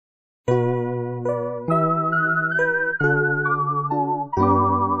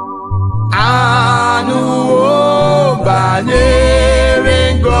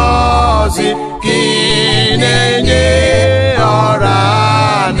ngọzi ka ị na-enye ọra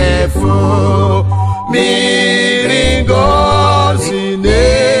n'efu. Mmiri ngọzi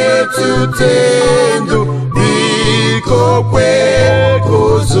na-etute ndụ, biko kwe ka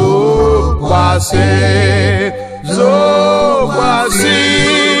o zokwasị, zokwasị,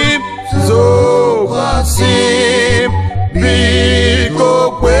 zokwasị, biko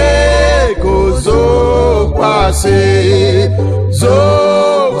kwe ka o zokwasị,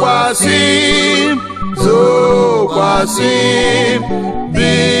 zokwasị, zokwasị,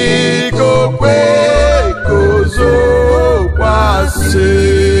 biko kwe ka o zokwasị.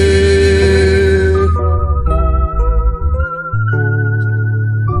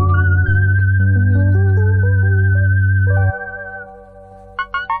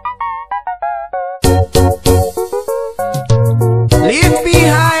 Lift me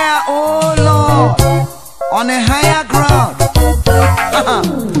higher, oh Lord, on a higher ground.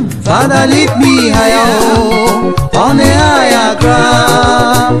 Father, lift me higher, oh, on a higher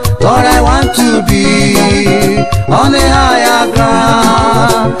ground. Lord, I want to be on a higher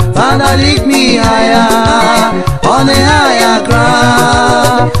ground. Father, lift me higher, on a higher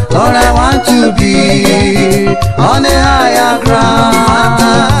ground. Lord, I want to be on a higher ground.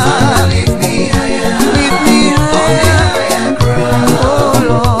 Father, lift me higher, lift me higher.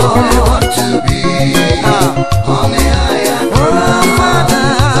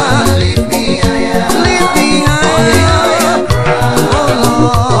 Father, lift me higher,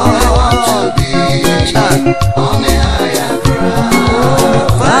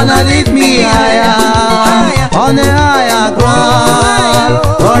 on a higher ground.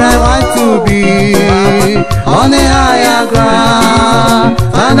 Lord, I want to be on a higher ground.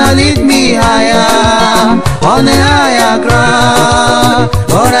 Father, lift me higher, on a higher ground.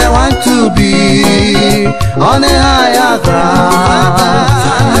 Lord, I want to be on a higher ground.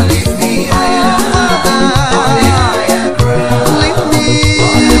 Father, lift me higher, on a higher ground. Lift me,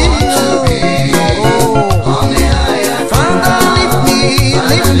 I want to be on a higher ground. Father, lift me,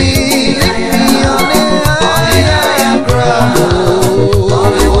 lift me, lift me on a higher ground.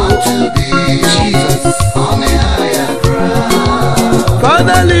 Lord, I want to be Jesus on a higher ground.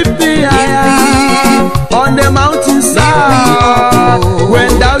 Father, lift me higher on the mountainside.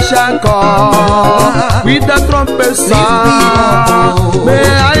 When thou shalt come with the trumpet sound, may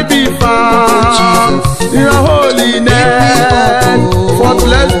I be found in your holiness,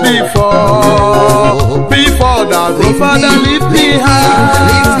 faultless before that. Oh, Father, lift me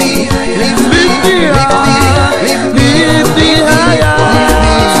high, lift me high, lift me high, lift me higher.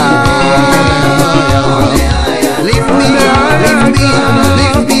 Lift me, lift me,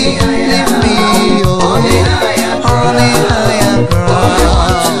 lift me, lift me on a higher ground. On a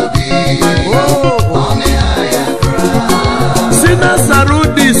higher ground. Sinners are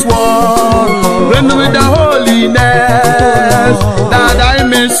ruled this world, reign with the holiness, that I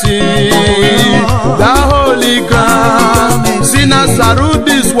may see the holy ground. Sinners are ruled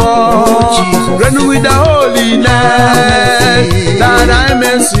this world, reign with the holiness, that I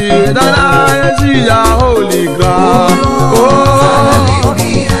may see the holy ground. Oh, lift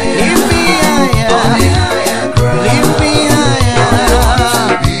me higher, lift me higher, on a higher ground. Lift me higher,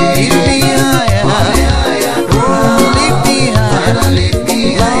 lift me higher, on a higher ground. Lift me higher, lift me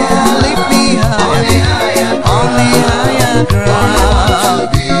higher, lift me higher, on a higher ground.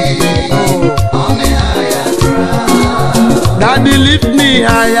 Daddy, lift me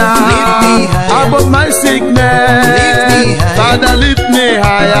higher, above my sickness. Father, lift me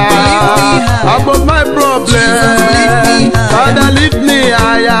higher, above my problem. Father, lift me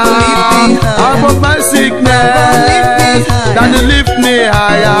higher, above my sickness. Daddy, lift me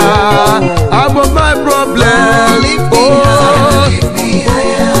higher, above my problem. Oh, lift me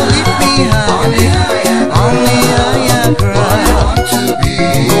higher, lift me higher, on a higher ground. I want to be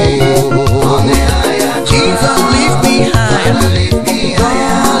on a higher. Jesus, lift me higher, lift me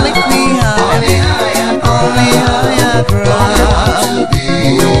higher, lift me higher, on a higher ground. I want to be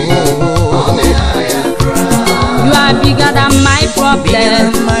on a higher ground. You are bigger than my problem.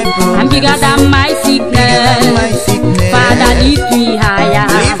 I'm bigger than my sickness. Father, lift me higher,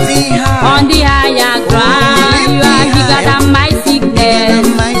 on the higher ground. You are bigger than my sickness.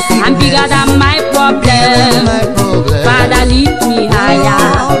 I'm bigger than my problem. Father, lift me higher,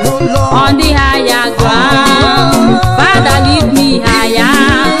 on the higher ground. Father, lift me higher,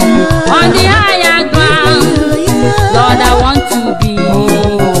 on the higher ground. Lord, I want to be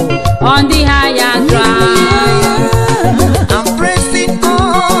on the higher ground. I'm pressing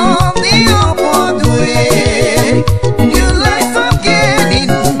on the upward way. New life I'm getting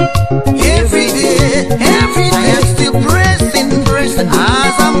every day. I'm still pressing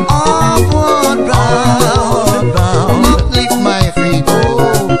as I'm up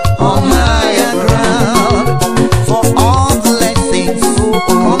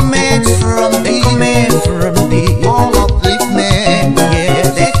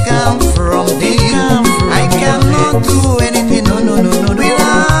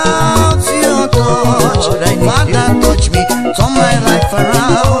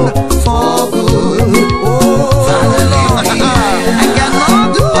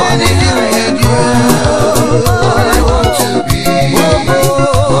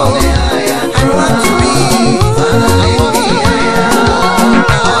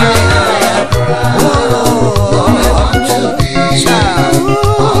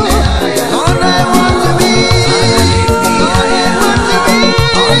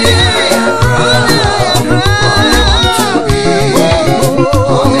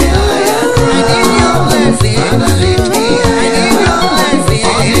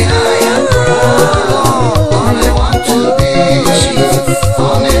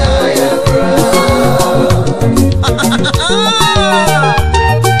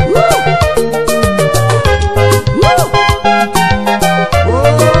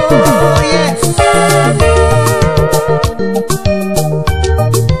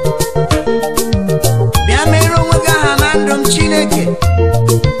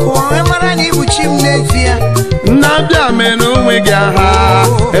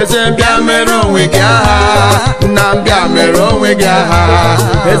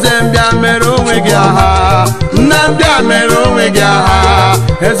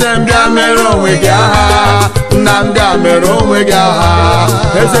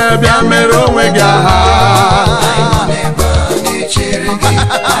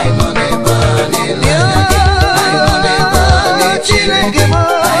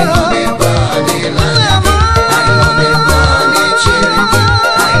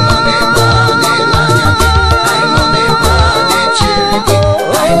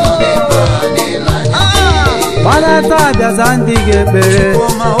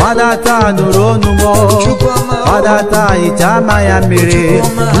Wadata nụrụ onumo Wadata ichama ya mmiri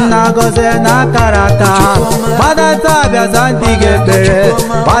nna gozie n'akara aka Wadata bịaza ndị ga-ekpere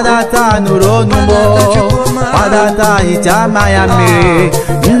Wadata nụrụ onumo Wadata ichama ya mmiri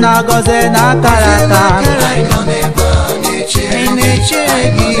nna gozie n'akara aka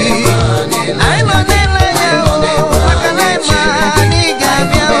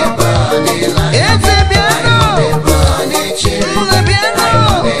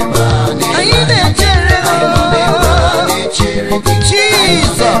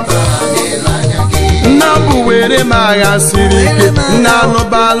were m agha siri ike nna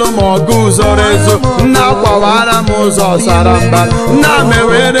anụbalụ ma ọgụ zoro ezo nna kwawara m ụzọ sara mba nna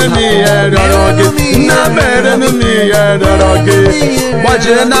mewere m ihe rịọrọ gị nna mere m ihe rịọrọ gị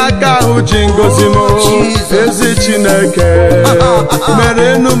gbajie n'aka ahụ ji ngozi m ezi Chineke mere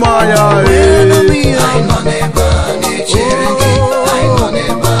enu m ọya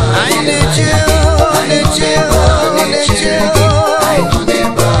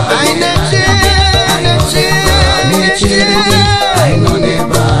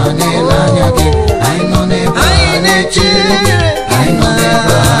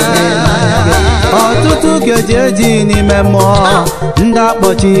ọtụtụ keji eji n'ime mmụọ ndị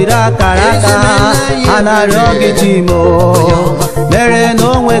akpọchiri akara aka ha na-arịọ gị Chimo mere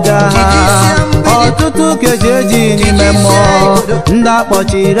n'onwe gị aha ọtụtụ keji eji n'ime mmụọ ndị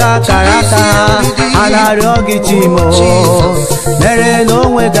akpọchiri akara aka ha na-arịọ gị Chimo mere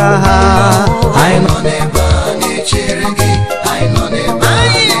n'onwe gị aha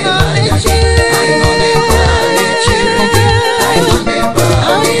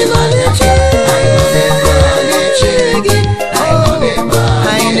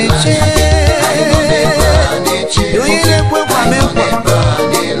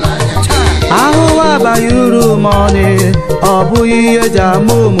abaghị uru ma ọlị ọ bụghị ihe eji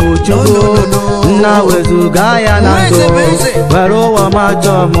ama ụmụ Chukwu nna wezụga ya na ndụ were ụwa ma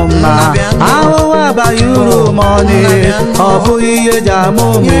chọọ m mma ahụhụ abaghị uru ma ọlị ọ bụghị ihe eji ama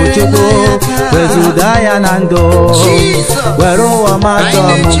ụmụ Chukwu wezụga ya na ndụ were ụwa ma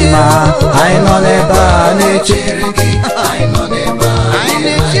chọọ m mma anyị nọ n'ebe a na-eche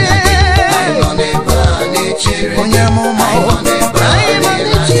onye amụma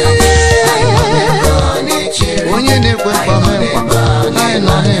onye na-ekwe nkwa anyị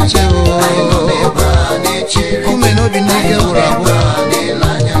nọ na-eche ume n'obi n'ike gwụrụ agwụ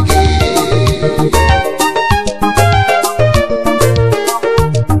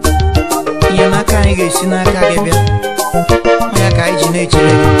ihe n'aka anyị ga-esi n'aka gị bịa onye ka anyị ji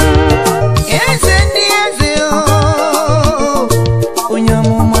na-echere gị eze ndị eze onye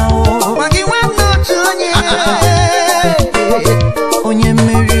amụma gwa gị nwanne otu onye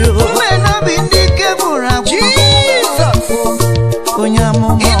mmeri ume n'obi ndị ike gwụrụ agwụ onye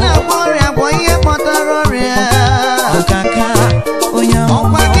amụma ị na-agwọ ọrịa gwọ ihe kpọtara ọrịa ọkaka onye amụma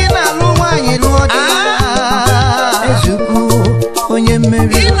ọkwa gị na-alụ nwaanyị lụọ di ezukwu onye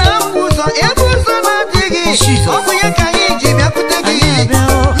mmeri ị na-apụ ụzọ ebe ụzọ na-adịghị ọ bụ ya ka anyị ji bịakwute gị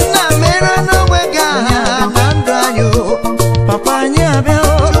nna mere n'onwe gị aha na ndụ anyị papa anyị abịa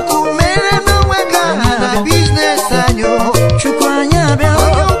Chukwu mere n'onwe gị aha na biznes anyị Chukwu anyị abịa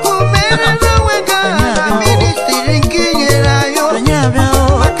onye ukwu mere n'onwe gị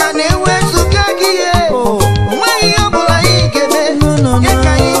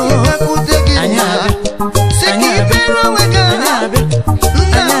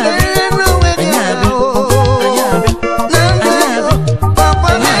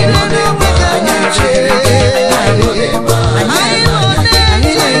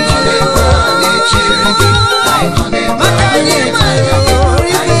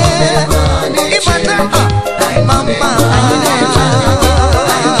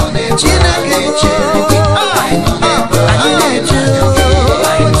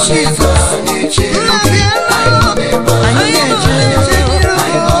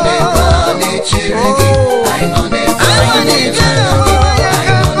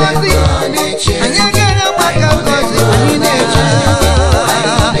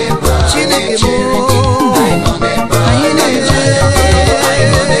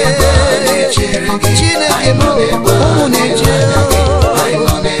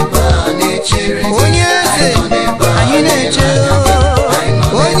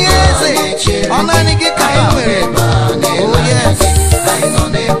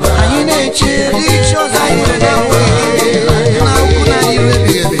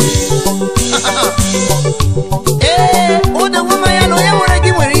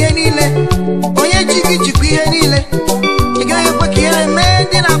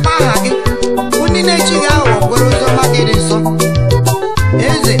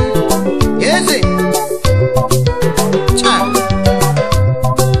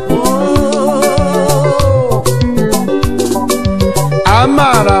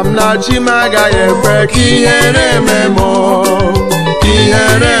amara m na chi m agaghị ekwe ka ihere mee m, ka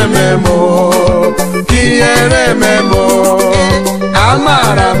ihere mee m, ka ihere mee m.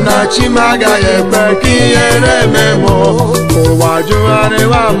 Amara m na chi m agaghị ekwe ka ihere mee m. Ụwa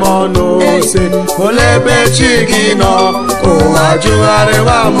jụgharịwa m ọnụ sị olee ebe chi gị nọ? Ụwa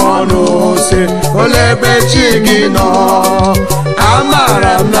jụgharịwa m ọnụ sị olee ebe chi gị nọ?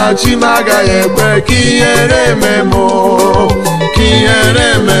 Amara m na chi m agaghị ekwe ka ihere mee m, ka ihere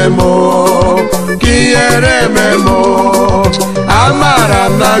mee m, ka ihere mee m. Amara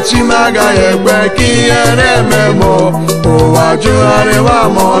m na chi m agaghị ekwe ka ihere mee m. Ụwa jụgharịwa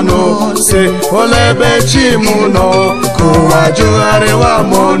m ọnụ sị olee ebe chi m nọ? Ụwa jụgharịwa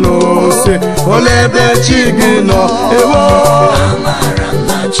m ọnụ sị olee ebe chi gị nọ? Ewo, amara m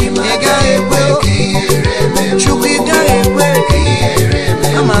na chi m agaghị ekwe ka ihere mee m. Chukwu ị gaghị ekwe ka ihere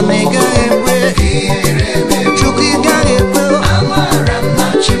mee m. Ama m ị gaghị ekwe ka ihere mee m. Chukwu ị gaghị ekwe. Amara m na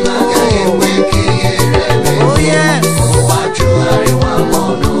chi m agaghị ekwe ka ihere mee m. Oh yes. Ụwa jụgharịwa m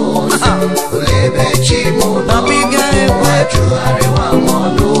ọnụ sị olee ebe chi m nọ? Papa ị gaghị ekwe. Jụgharịwa m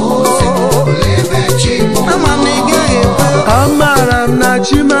ọnụ sị olee ebe chi m nọ? Ama m ị gaghị ekwe. amara m na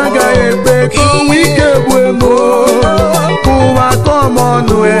chi m agaghị ekwe ka ọnwa ike gbue m, ka ụwa kọọ m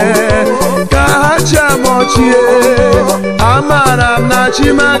ọnụ ka ha chia m ọchie. Amara m na chi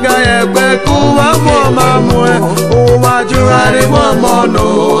m agaghị ekwe ka ụwa mụọ m amụ, ụwa jụgharịwa m ọnụ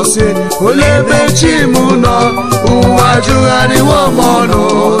sị olee ebe chi m nọ? Ụwa jụgharịwa m ọnụ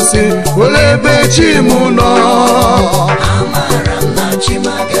sị olee ebe chi m nọ? Amara m na chi m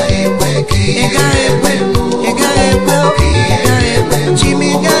agaghị ekwe ka ihere mee m. Ị gaghị ekwe ka ihere mee m. Chi m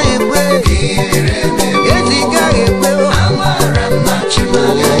ị gaghị ekwe ka ihere mee m. Ezi ị gaghị ekwe. Amara m na chi m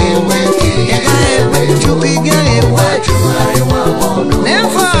agaghị ekwe ka ihere mee m. Chukwu ị gaghị ekwe. Jụgharịwa m ọnụ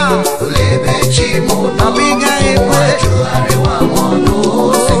n'efu a olee ebe chi m nọ? Papa ị gaghị ekwe. Jụgharịwa m ọnụ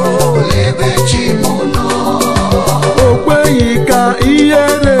sị olee ebe chi m nọ? O kweghị ka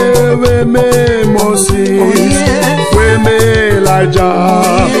ihere wee mee Moses, wee mee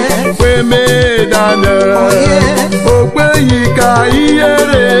Elijah, wee mee Daniel. O kweghị ka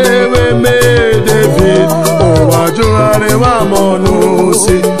ihere wee mee David. Ụwa jụgharịwa m ọnụ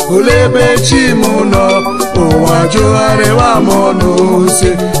sị olee ebe chi m nọ? Ụwa jụgharịwa m ọnụ sị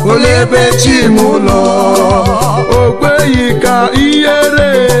olee ebe chi m nọ? O kweghị ka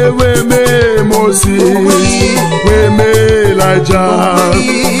ihere wee mee Moses, wee mee Elijah,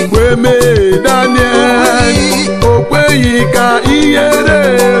 wee mee Daniel. O kweghị ka ihere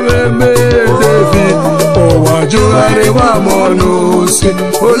wee mee David. Ụwa jụgharịwa m ọnụ sị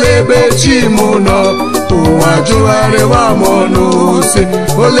olee ebe chi m nọ? Ụwa jụgharịwa m ọnụ sị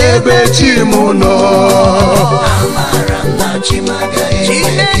olee ebe chi m nọ? Amara m na chi m agaghị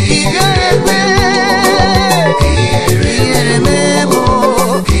ekwe ka ihere mee m. Ka ihere mee m.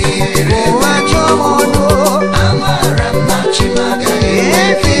 Ka ihere ụwa jụọ m ọnụ. Amara m na chi m agaghị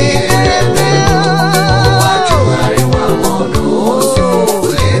ekwe ka ihere mee m. Ụwa jụgharịwa m ọnụ sị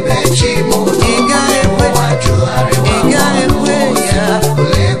olee ebe chi m nọ? Ị gaghị ekwe. Ụwa jụgharịwa m ọnụ sị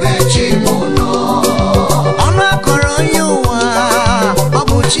olee ebe chi m nọ? Ọnụ akọrọ onye ụwa, ọ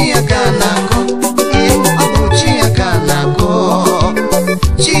bụ chi ya ka na-akọ. Ọ bụ chi ya ka na-akọ.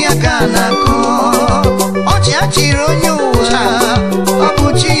 Chi ya ka na-akọ. Ọchị achịrị onye ụwa, ọ bụ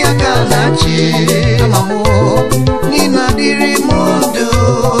chi ya ka na-achị. Amamo ị na-adịrị m ndụ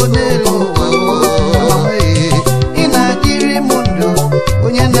n'elu ụwa. Ị na-adịrị m ndụ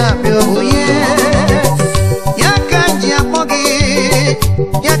onye na-abịa onye. Ya ka m ji akpọ gị,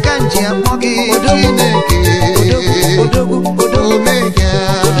 ya ka m ji akpọ gị Chineke Omega,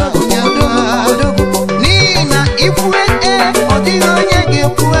 n'ihi na ikwue ọ dịghị onye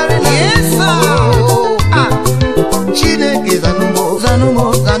ga-ekwugharị na Chineke zanụmo zanụmo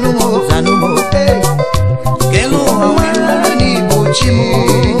zanụmo zanụmo. Kelu ụwa wee mara n'Igbo chi m.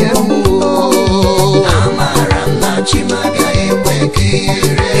 Amara m na chi m agaghị ekwe ka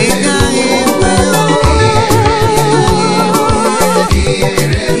ihere mee m. Ị gaghị ekwe ka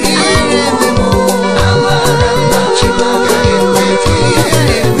ihere mee m. Amara m na chi m agaghị ekwe ka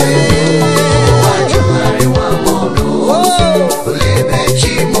ihere mee m. Ụwa jụgharịwa m ọnụ sị olee ebe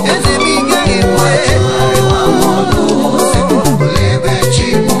chi m nọ? Eze m ị gaghị ekwe. Ụwa jụgharịwa m ọnụ sị olee ebe chi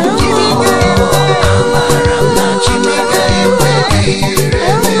m nọ?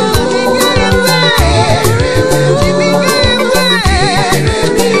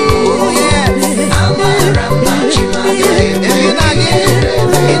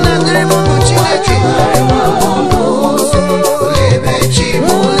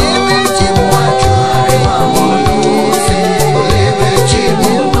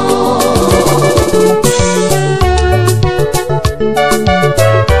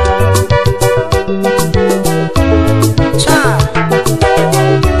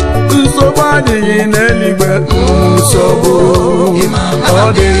 nsogbu ọ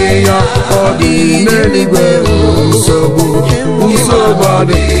dịghị ya ọ dị n'eluigwe nsogbu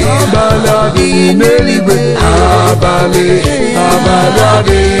adị abalị adịghị n'eluigwe abalị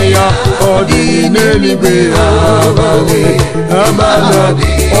adịghị ya ọ dị n'eluigwe abalị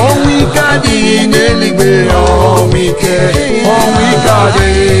adịghị ọnwụ ike adịghị n'eluigwe ọnwụ ike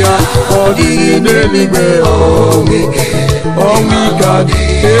adịghị ya ọ dị n'eluigwe ọnwụ ike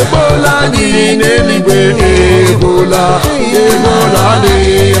adịghị ebola adịghị n'eluigwe ebola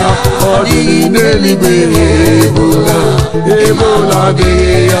adịghị ya ọ dị n'eluigwe ebola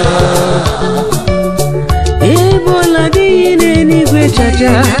adịghị ya ebola adịghị n'eluigwe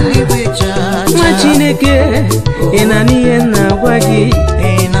chacha nwa Chineke ị na n'ihe na-agwa gị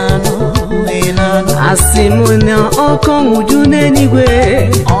asị m na ọkụ nwụju n'eluigwe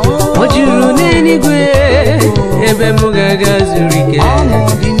ọ juru n'eluigwe ebe m ga-aga zuru ike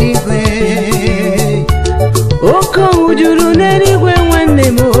oke ọnwụ juru n'eluigwe nwanne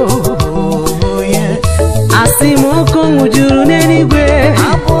m asị m oke ọnwụ juru n'eluigwe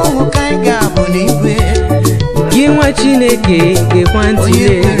gị nwa Chineke gekwa ntị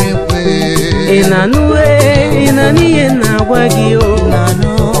ị na-anụ ihe na-agwa gị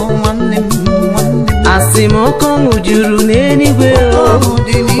asị m oke ọnwụ juru n'eluigwe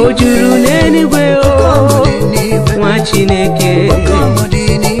o juru n'eluigwe nwa Chineke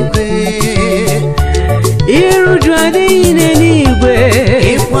iruju adịghị n'eluigwe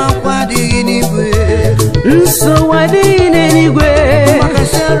nsogbu adịghị n'eluigwe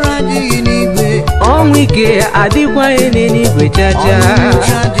ọnwụ ike adịkwaghị n'eluigwe chacha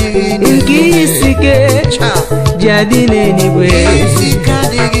nke isi ike ji adị n'eluigwe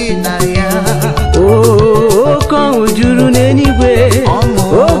oke ọnwụ juru n'eluigwe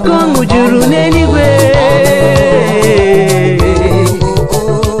oke ọnwụ juru n'eluigwe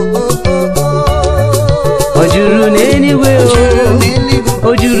o juru n'eluigwe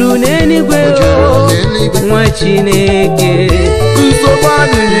o juru n'eluigwe nwa Chineke nsogbu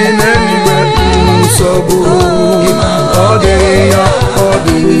adịghị n'eluigwe nsogbu ọ dịghị ya ọ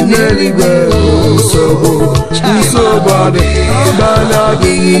dịghị n'eluigwe nsogbu adịghị abalị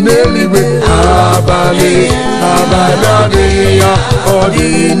adịghị n'eluigwe abalị adịghị ya ọ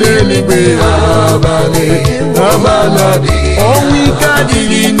dịghị n'eluigwe abalị adịghị ọnwụ ike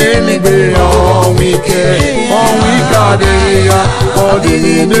adịghị n'eluigwe ọnwụ ike adịghị ya ọ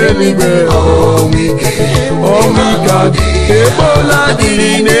dịghị n'eluigwe ọnwụ ike adịghị ebola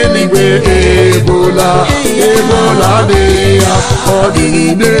adịghị n'eluigwe ebola adịghị ya ọ dịghị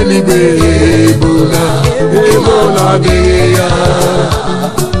n'eluigwe ebola adịghị ya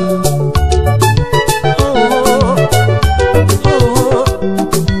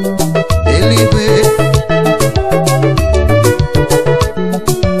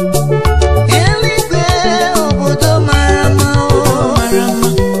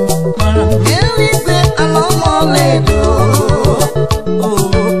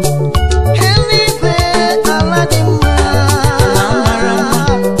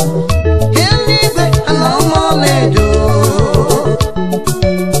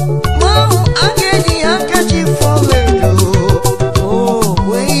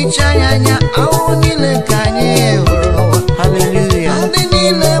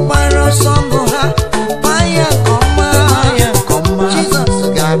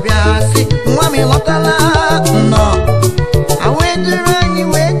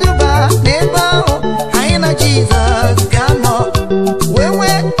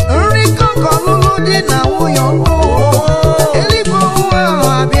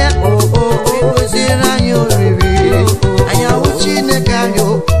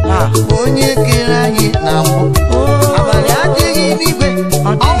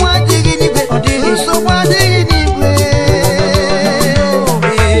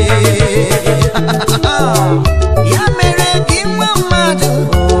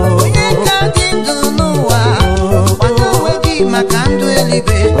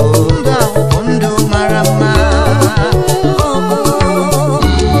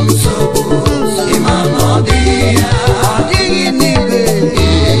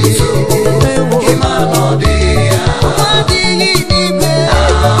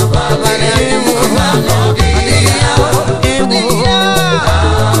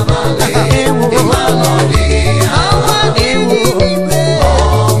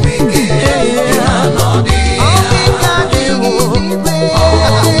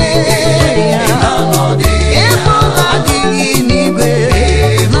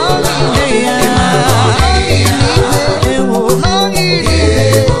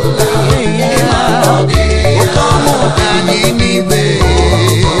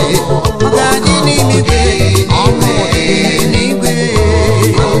Ọga dị n'ime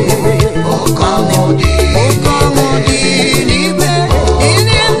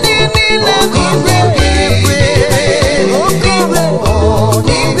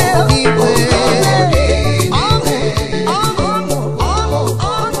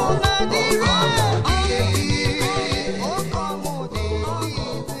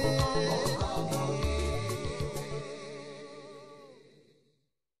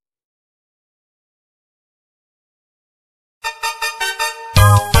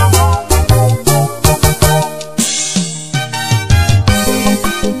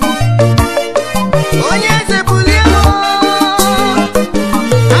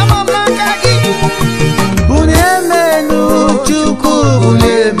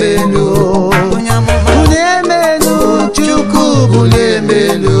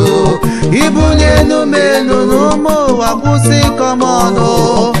ibulienu menu n'ụmụ ụwa kwụsị kọmọnụ,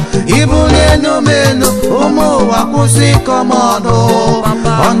 ibulienu menu ụmụ ụwa kwụsị kọmọnụ.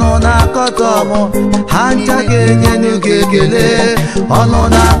 Ọnụ na-akọtọ mụ ha ncha ga-enyenu gị ekele, ọnụ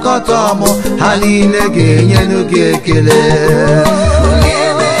na-akọtọ mụ ha niile ga-enyenu gị ekele.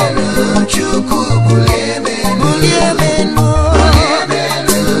 Chukwu bulie menu, bulie menu, bulie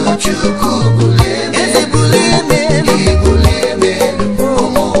menu, Chukwu bulie menu, bulie menu, bulie menu,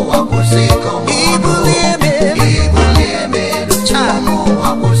 ụmụ ụwa kwụsị kọmọ, bulie menu, bulie menu, ụmụ ụwa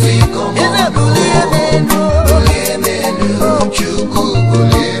kwụsị kọmọ, bulie menu, bulie menu, Chukwu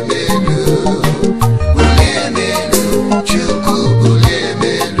bulie menu, bulie menu, Chukwu bulie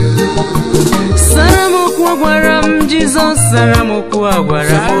menu. Saramokwu agwara m Jizọs, saramokwu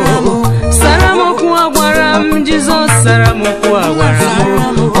agwara m, saramokwu agwara m Jizọs, saramokwu agwara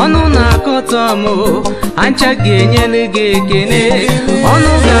m. Ọnụ na-akọta m ancha ga-enyelu gị ekele,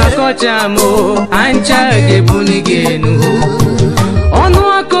 ọnụ ga-akọcha m ancha ga-ebuli gị enu. Ọnụ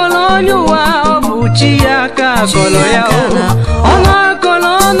akọrọ onye ụwa ọ bụ chi ya aka akọrọ ya, ọnụ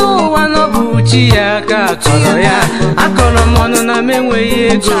akọrọ ọnụ ụwa na ọ bụ chi ya aka akọrọ ya. Akọrọ m ọnụ na m enweghị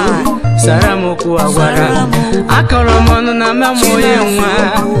ego, saramokwu agwara m. Akọrọ m ọnụ na m amụghị nwa,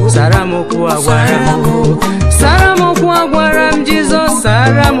 saramokwu agwara m. Saramokwu agwara m Jizọs,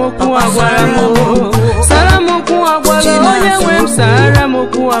 saramokwu agwara m, saramokwu agwara onye nwe m,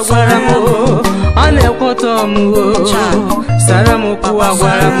 saramokwu agwara m. Ọ na-ekwọtọ m saramokwu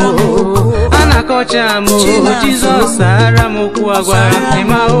agwara m, a na-akọcha m Jizọs, saramokwu agwara m.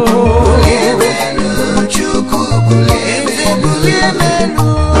 Ịma o Chukwu bulie menu, bulie menu,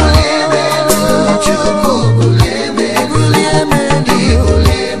 bulie menu, Chukwu bulie menu, bulie menu,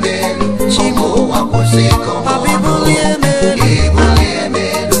 bulie menu, ụmụ ụwa kwụsị kọmọ, bulie menu, bulie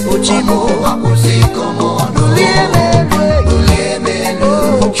menu, ụmụ ụwa kwụsị kọmọ, bulie menu, bulie menu,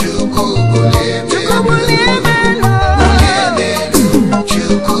 Chukwu bulie menu,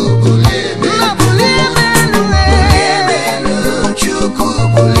 Chukwu bulie menu, bulie menu, Chukwu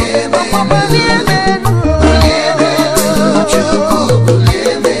bulie menu, bulie menu, bulie menu, Chukwu bulie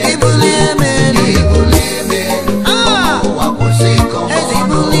menu, bulie menu.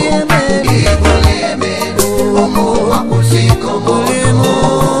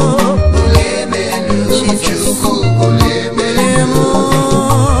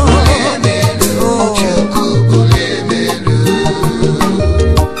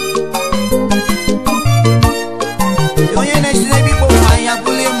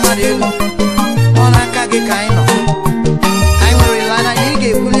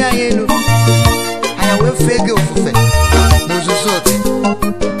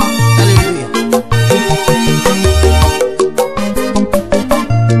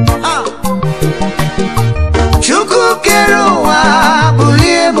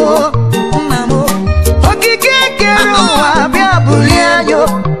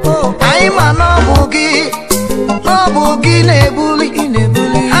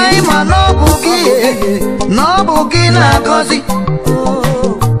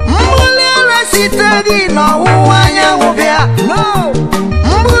 Mbuli ala site gị n'ọwụwa anyanwụ bịa,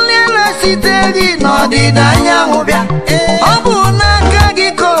 mbuli ala site gị n'ọdịda anyanwụ bịa, ọ bụ n'aka gị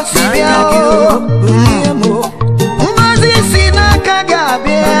ka o si bịa. Ngọzi si n'aka gị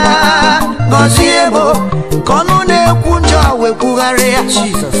abịa, gọzie m ka ọnụ na-ekwu njọ wee kwugharịa,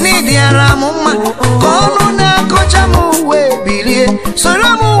 n'ịdịara m mma ka ọnụ na-akọcha m wee bilie, soro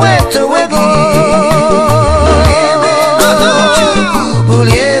m wee towe gị.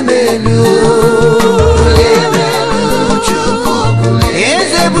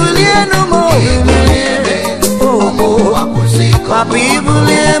 Papa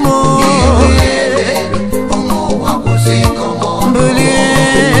ibulie mo, bulie,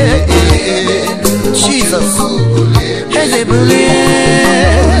 Jesus, eze bulie,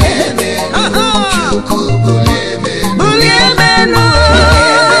 bulie menu,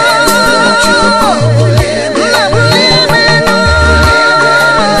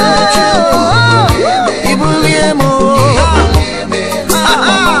 ibulie mo,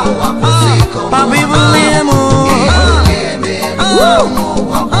 Papa ibulie mo.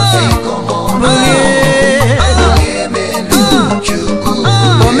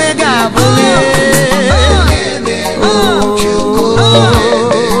 Omega bulie,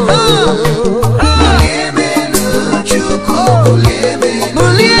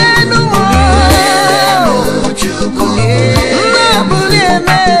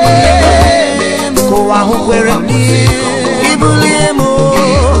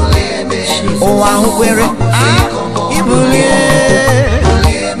 kwere ibulie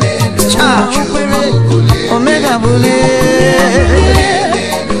cha omega bulie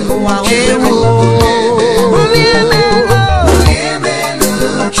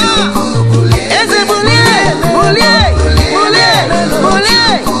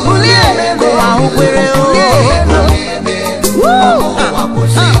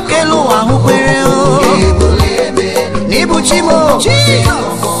Chimo,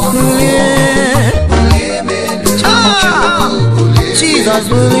 Jesus,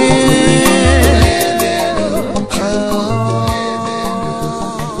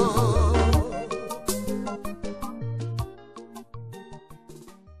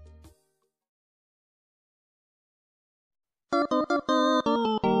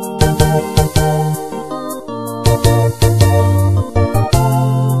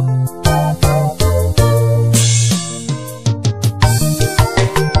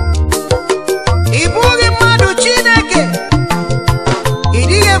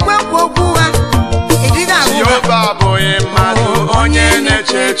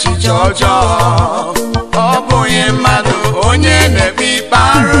 echiche ọjọọ. Ọ bụghị mmadụ onye na-ekpe ikpe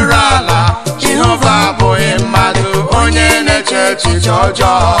arụrụ ala. Jehova abụghị mmadụ onye na-eche echiche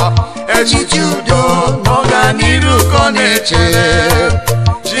ọjọọ. Echiche udo ọganiru ka ọ na-echere.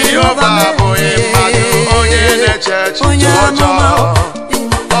 Jehova abụghị mmadụ onye na-eche echiche ọjọọ.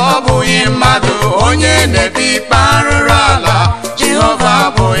 Ọ bụghị mmadụ onye na-ekpe ikpe arụrụ ala. Jehova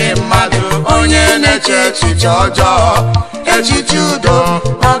abụghị mmadụ onye na-eche echiche ọjọọ. Echiche udo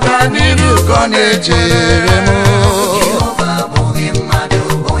ọganiru ka ọ na-echere m. Jehova abụghị mmadụ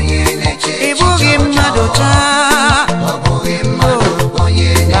onye na-eche echiche ọjọọ. Ị bụghị mmadụ chaa. Ọ bụghị mmadụ onye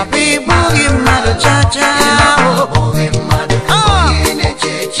na-ekpe ikpe arụrụ ala. Ị bụghị mmadụ chaa chaa. Ọ bụghị mmadụ onye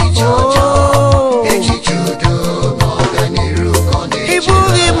na-eche echiche ọjọọ. Echiche udo ọganiru ka ọ na-echere. Ị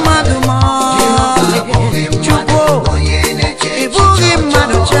bụghị mmadụ ma Chukwu onye na-eche echiche ọjọọ. Ị bụghị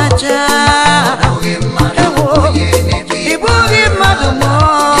mmadụ chaa chaa. Ọ bụghị mmadụ onye na-ekpe ikpe arụrụ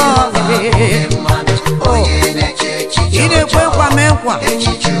ala. Ị na-ekwe nkwa mee nkwa.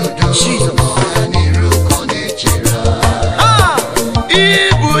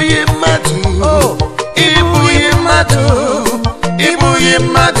 Ịbụghị mmadụ, ịbụghị mmadụ, ịbụghị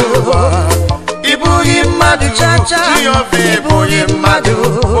mmadụ, ịbụghị mmadụ chacha. Jehova ịbụghị mmadụ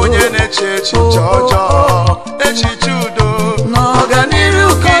onye na-eche echiche ọjọọ. Echiche udo n'ọganiru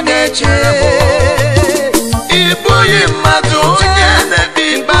ka ọ na-echere. Ịbụghị mmadụ onye na-ekpe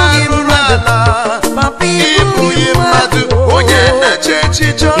ikpe arụrụ ala. Ịbụghị mmadụ onye na-eche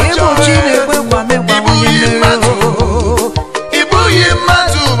echiche ọjọọ. Ịbụghị mmadụ, ịbụghị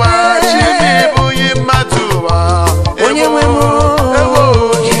mmadụ ma Chime ịbụghị mmadụ ma Onye nwe m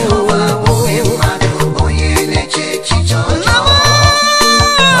Jehova abụghị mmadụ onye na-eche echiche ọjọọ.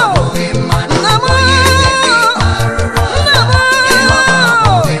 Ọ bụghị mmadụ onye na-ekpe ikpe arụrụ ala. Jehova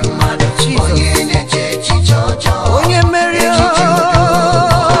abụghị mmadụ onye na-eche echiche ọjọọ. Onye mmeri echiche udo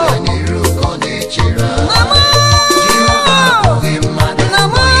ọganiru ka ọ na-echere. Jehova abụghị mmadụ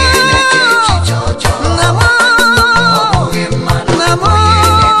onye na-eche echiche ọjọọ. Ọ bụghị mmadụ onye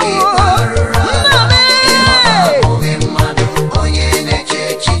na-ekpe ikpe arụrụ ala. Jehova abụghị mmadụ onye na-eche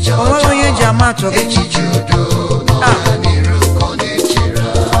echiche ọjọọ. Onye ji amatụ gị. Echiche udo ọganiru ka ọ na-echere.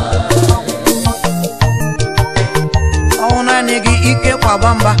 Ọnwụ naanị gị ike kwaba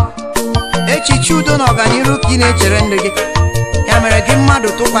mba. Echiche udo na ọganiru ka ị na-echere ndụ gị. Ya mere gị mmadụ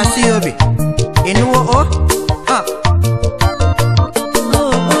tụkwasị ya obi. Ịnụwo o?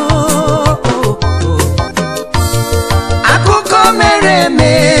 Akụkọ mere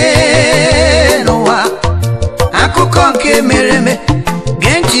eme n'ụwa. Akụkọ nke mere eme.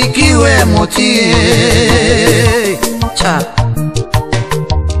 Gee ntị ka ị wee mụta ihe.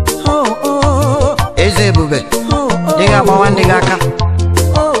 Eze ebube dị ga-agbawa ndị gị aka.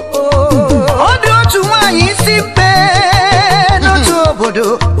 Ọ dị otu nwaanyị isi mpe n'otu obodo.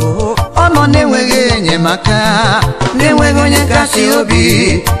 Ọ nọ na-enweghị enyemaka, na-enweghị onye nkasi obi.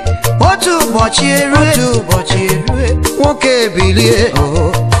 Otu ụbọchị erue, nwoke ebilie.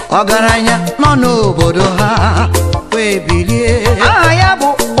 Ọgaranya nọ n'obodo ha wee bilie. Aha ya bụ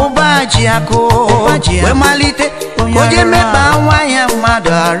Ụbajiakụ. Wee malite o je mekpa nwaanyị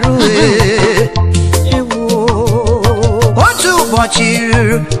mmadụ arụ. Otu ụbọchị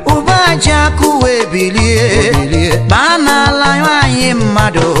ruru, Ụbajiakụ wee bilie baa n'ala nwaanyị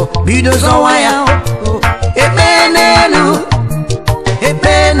mmadụ bido zọwa ya. Ekpe n'elu,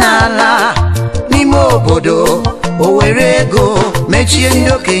 ekpe n'ala. N'ime obodo o were ego mechie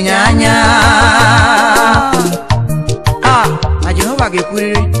ndị okenye anya. Ma Jehova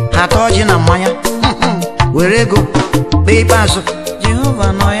ga-ekwurịrị ha ata ọjị na mmanya. Were ego kpee ikpeazụ. Jehova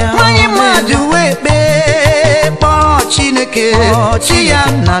nọ ya. Nwaanyị mmadụ wee kpee kpọọ Chineke. Chi ya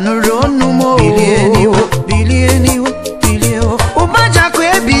na nụrụ ọnụ m. Bilie n'iwe. Ụbajiakụ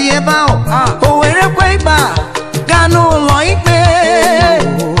ebighị ebe ahụ. O were kwe ikpe a gaa n'ụlọ ikpe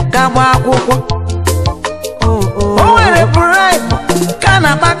ga gba akwụkwọ. O were bribe ka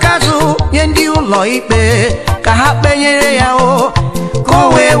na-akpakazụ nye ndị ụlọ ikpe ka ha kpenyere ya ka o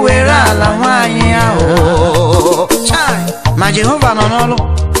wee were ala nwaanyị ahụ.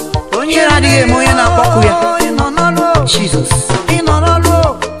 Jesus ịnọrọlụ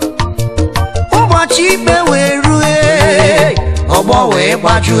ụbọchị ikpe wee rue ọgbọ wee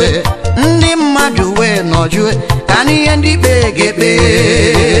gbajue ndị mmadụ wee nọjue ka n'ihe ndị ikpe ga-ekpe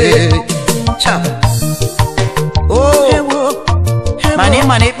mana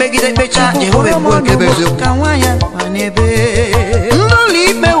ịma na ikpegide ekpecha Jehova egbuo nke bụ eziokwu ka nwaanyị ma n'ebe n'ụlọ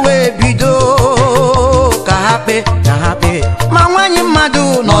ikpe wee bido ka ha kpee ma nwaanyị mmadụ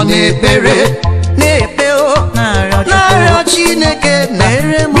nọ n'ekpere na-ekpe na-arịọ Chineke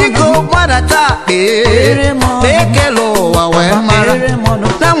biko gbadata kpee ekele ụwa wee mara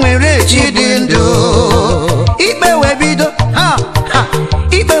na nwere chi dị ndụ ikpe wee bido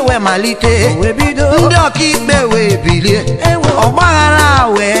ikpe wee malite ndị ọkaikpe wee bilie ọgbaghara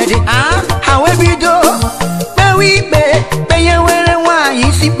wee dị ha wee bido kpewe ikpe kpenyewere nwaanyị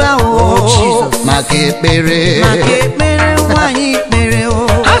isi kpao maka ekpere nwaanyị ikpere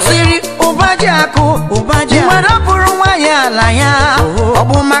ha sịrị ụbaji akụ mmadụ pụrụ nwaanyị ala ya ọ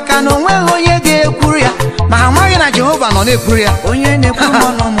bụ maka na onweghị onye ga-ekwuru ya ma ha amaghị na Jehova nọ na-ekwuru ya onye na-ekwu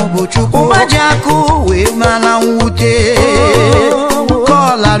ọnụ bụ Chukwu ụbaji akụ wee mara mwute ka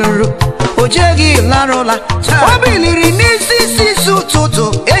ọ larụrụ o jeghị larụla o biliri n'isi ụtụtụ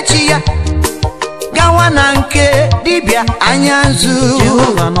echi ya gawa na nke dibịa anya nzu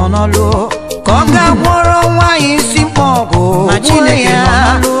Jehova nọ n'ọlụ ka ọ ga-gwọrọ nwaanyị isi mkpọgụ ma Chineke nọ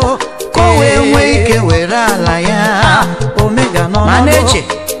n'ọlụ ka o wee nwee ike were ala ya omega nọ ma na-eche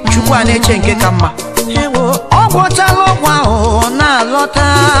Chukwu a na-eche nke ka mma ọ gwọtala ọgwụ ahụ na-alọta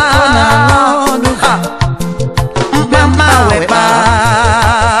mkpamkpa wee kpaa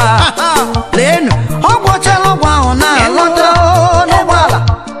leenụ ọ gwọchala ọgwụ ahụ na-alọta n'ụgbọala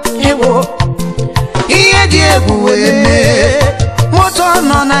ihe dị egwu wee mee moto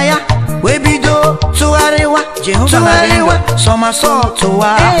nọ na ya wee bido tụgharịwa sọmasọtụwa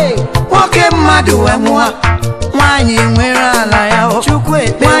nwoke mmadụ wee nwụọ nwaanyị nwere ala ya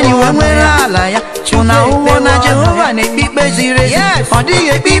nwaanyị wee nwere ala ya na ụwọ na Jehova na-ekpe ikpe ziri ezi ọ dịghị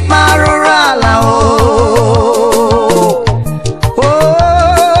ekpe ikpe arụrụ ala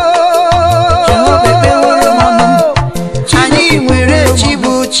anyị nwere chi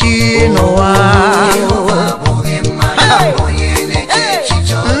bụ chi n'ụwa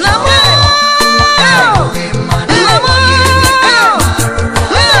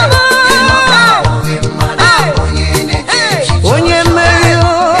onye mmeri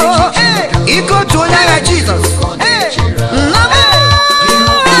ike otu onye agha Jizọs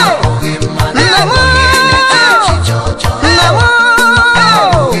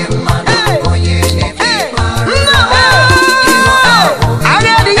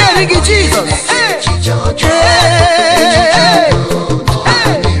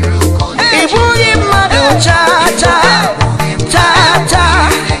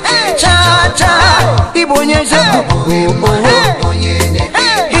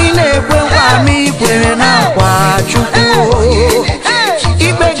ị na-ekwe nkwa ma ikwere na nkwa Chukwu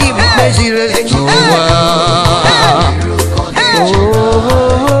ikpe gị bụ ikpe ziri ezi n'ụwa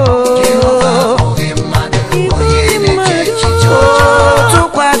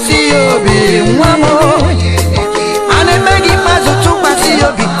tụkwasị ya obi nwa m a na-eme gị mmadụ tụkwasị ya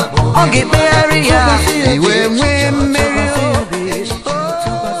obi ọ ga-ekpegharị ya iwe nwee mmeri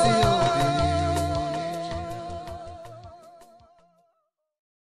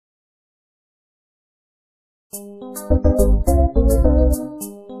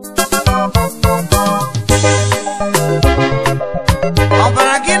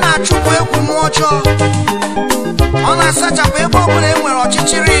ọbara gị na-achụpụ egwu mmụọ ọjọọ ọ na-asachapụ ebe ọ bụla e nwere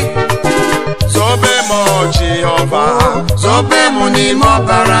ọchịchịrị zobe m Jehova zobe m n'ime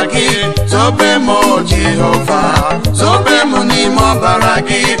ọbara gị zobe m Jehova zobe m n'ime ọbara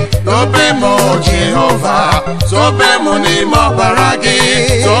gị zobe m Jehova zobe m n'ime ọbara gị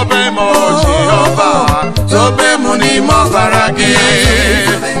zobe m Jehova zobe m n'ime ọbara gị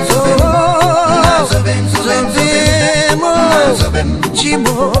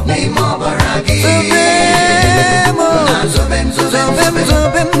Chimo n'ime ọbara gị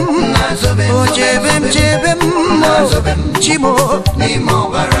Chimo n'ime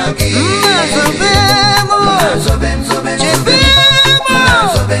ọbara gị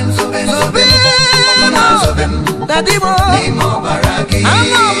Dadimo n'ime ọbara gị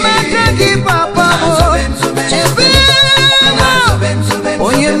gị papa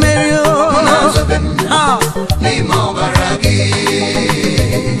onye mmeri n'ime ọbara gị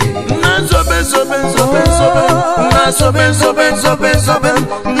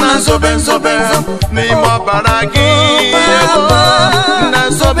n'ime ọbara gị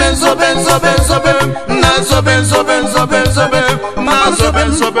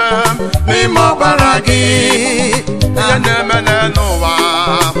n'ime ọbara gị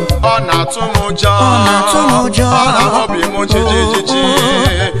na-atụ m ụjọ ọ na-atụ m ụjọ ọ na-obi m jijiji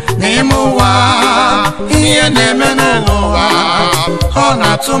n'ime ụwa ihe na-eme n'ụwa ọ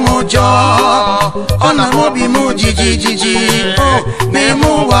na-atụ m ụjọ ọ na-obi m jijiji n'ime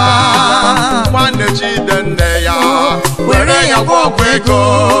ụwa nwanne jide nne ya were ya gwa ọgwụ ego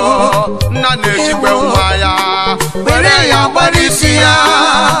nna na-ejikwe nwa ya were ya gbara isi ya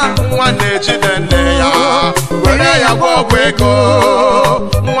nwanne jide nne ya were ya gwa ọgwụ ego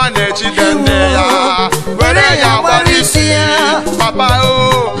nwanne jide nne ya were ya gbara isi ya papa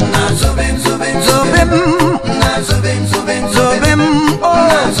o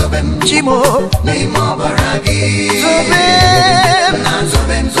zobem Chimo n'ime ọbara gị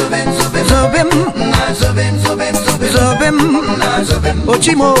zobem o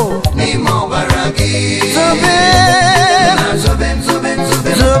Chimo n'ime ọbara gị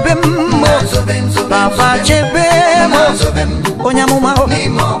zobem papa chebe onye amụma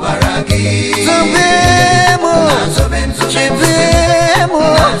n'ime ọbara gị zobem chebe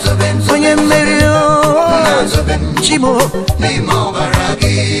onye mmeri Chimo n'ime ọbara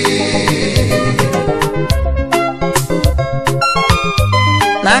gị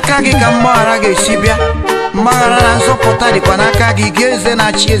n'aka gị ka mgbaghara ga-esi bịa mgbaghara na nzọpụta dịkwa n'aka gị gị eze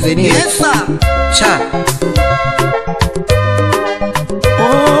na-achị eze niile cha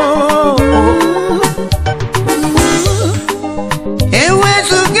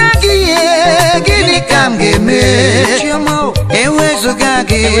ewezuga gị gịnị ka m ga-eme ewezuga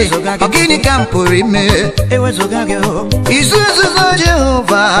gị ọ gịnị ka m pụrụ ime izu nzuzo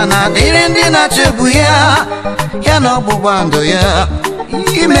Jehova na-adịrị ndị na-achegbu ya ya na ọgbụgba ndụ ya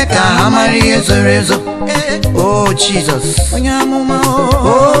ime ka ha mara ihe zoro ezo o Jizọs onye amụma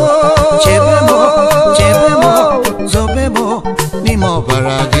chebe m zobe m n'ime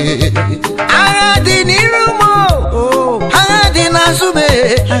ọbara gị agha dị n'iru m agha dị n'azụ m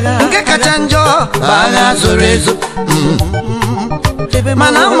nke kacha njọ bụ agha zoro ezo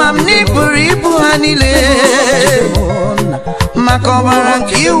mana ama m na ị pụrụ ibu ha niile maka ọbara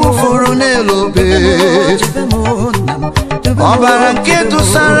nke iwufuru n'elu obe ọbara nke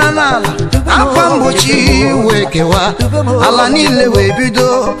tụsara n'ala akwa mgbochi wee kewa ala niile wee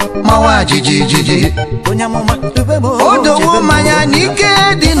bido mawa jijiji o dowo mmanya n'ike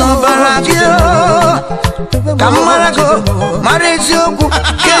dị n'ọbara gị ka m mara go mara eziokwu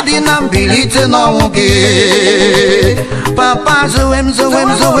nke dị na mbilite n'ọnwụ gị papa zowem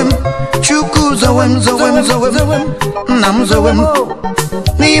chukwu zowem nna m zowem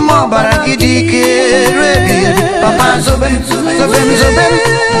n'ime ọbara gị dị ike rebi papa zobem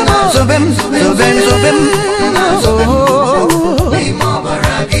n'ime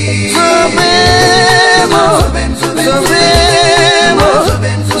ọbara gị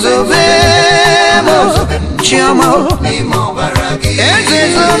zobem chioma n'ime ọbara gị eze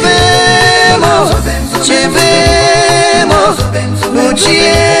zobem chebe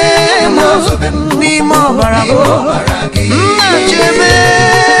uchiemo n'ime ọbara gị nna chebe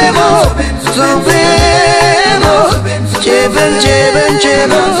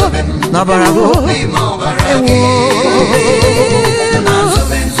chebe n'ọbara gị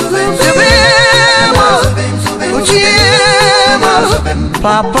uchiemo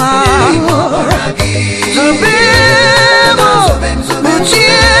papa zobemo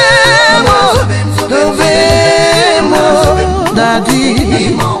uchiemo dovemo daddy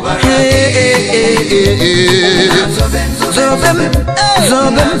zobem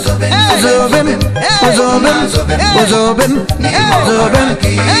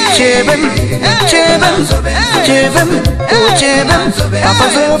chebem papa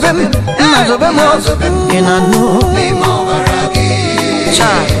zobem nna zobem inanu cha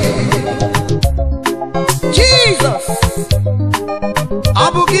Jesus ọ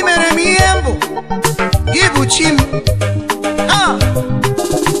bụ gị mere m ihe mbụ gị bụ chi m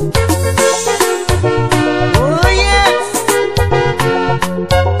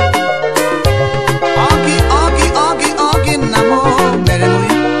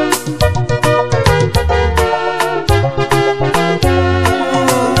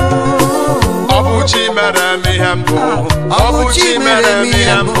ọ bụ chi mere m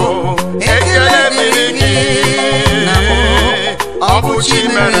ihe mbụ ekele dịrị gị ọ bụ chi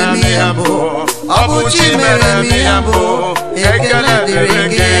mere m ihe mbụ ọ bụ chi mere m ihe mbụ ekele dịrị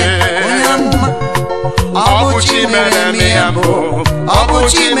gị ọ bụ chi mere m ihe mbụ ọ bụ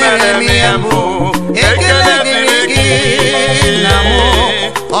chi mere m ihe mbụ ekele dịrị gị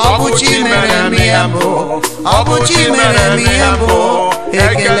ọ bụ chi mere m ihe mbụ ọ bụ chi mere m ihe mbụ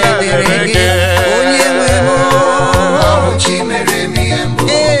ekele dịrị gị onye nwe m ọ bụ chi mere m ihe mbụ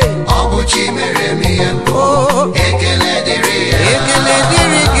ọ bụ chi mere m ihe mbụ ekele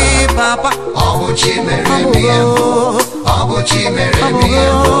dịrị gị papa chi mere m ihe mbụ, ọ bụ chi mere m ihe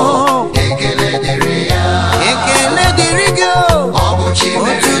mbụ, ekele dịrị ya. Ekele dịrị gị, Ọ bụ chi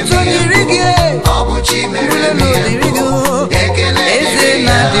mere m otuto ihe dịrị mbụ, gị, ọ bụ chi mere m ihe dịrị mbụ, gị, ekele eze dịrị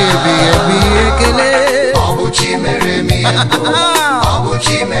ya. na-adịbi ebi ekele. Ọ bụ chi mere m ihe mbụ, ọ bụ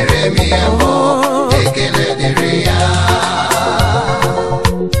chi mere m ihe mbụ, ekele dịrị ya.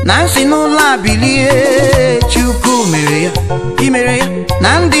 Na nsị n'ụlọ abilie Chukwu mere ya, imere ya.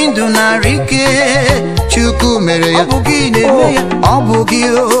 Na ndị ndụ narị ike Chukwu mere ya, ọ bụ gị na-eme ya, ọ bụ gị,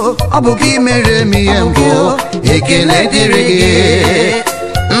 ọ bụ gị mere m ihe mbụ, ekele dịrị gị.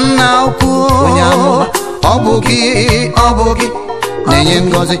 Nna ukwu onye amụma, ọ bụ gị, ọ bụ gị na-enye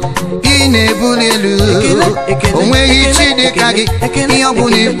ngọzi, gị na-ebuli elu, o nweghị chi dịka gị, ihe ọ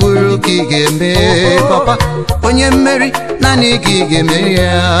bụla i kwuru ka ị ga-eme. Papa onye mmeri, naanị gị ga-eme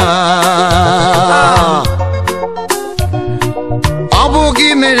ya. Ọ bụ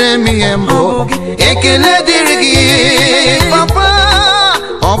gị mere m ihe mbụ, ekele dịrị gị. Papa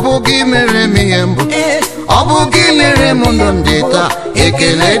ọ bụ gị mere m ihe mbụ, ọ bụ gị mere m ndụ m dị taa,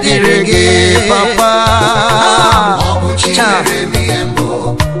 ekele dịrị gị. Papa Ọ bụ chi mere m ihe mbụ,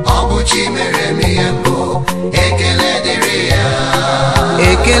 ọ bụ chi mere m ihe mbụ, ekele dịrị ya.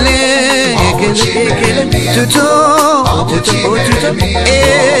 ekele, ekele, ekele, tuto, tuto, tuto,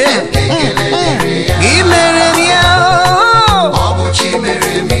 gị mere m ya. Ọ bụ chi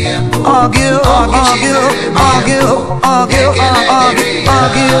mere m ihe mbụ, Ọ gị, ọ gị, ọ gị, ọ gị, ọ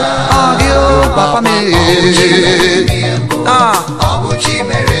gị, ọ gị, papa m. ọ bụ chi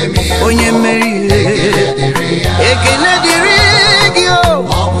mere m ihe mbụ, Onye mmeri, ekele dịrị gị.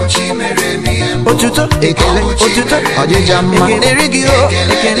 ọ bụ chi mere m ihe mbụ, Otuto, ekele, otuto, ọdịja mma dịrị gị,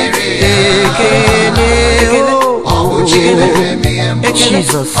 ekele, ekele, ọ bụ chi mere m ihe mbụ,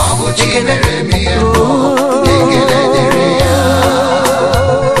 Jesus, ọ bụ chi mere m ihe mbụ, ekele dịrị ya.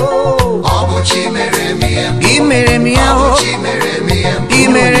 Ọ bụ chi mere m ihe mbụ, ị mere m ya, chi mere m ihe mbụ, ị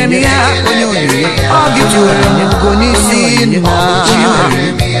mere m ya, onye onyinye, ọ gị tiwere m ugo n'isi nna,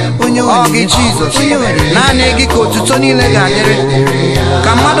 ọ gị Jizọs, naanị gị ka otuto niile ga-adịrị,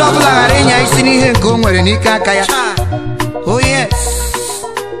 ka mmadụ ọbụla ghara ịnya isi n'ihe nke o nwere n'ike aka ya. Oh yes,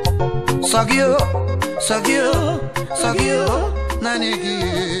 sọ gị, sọ gị, sọ gị, naanị gị.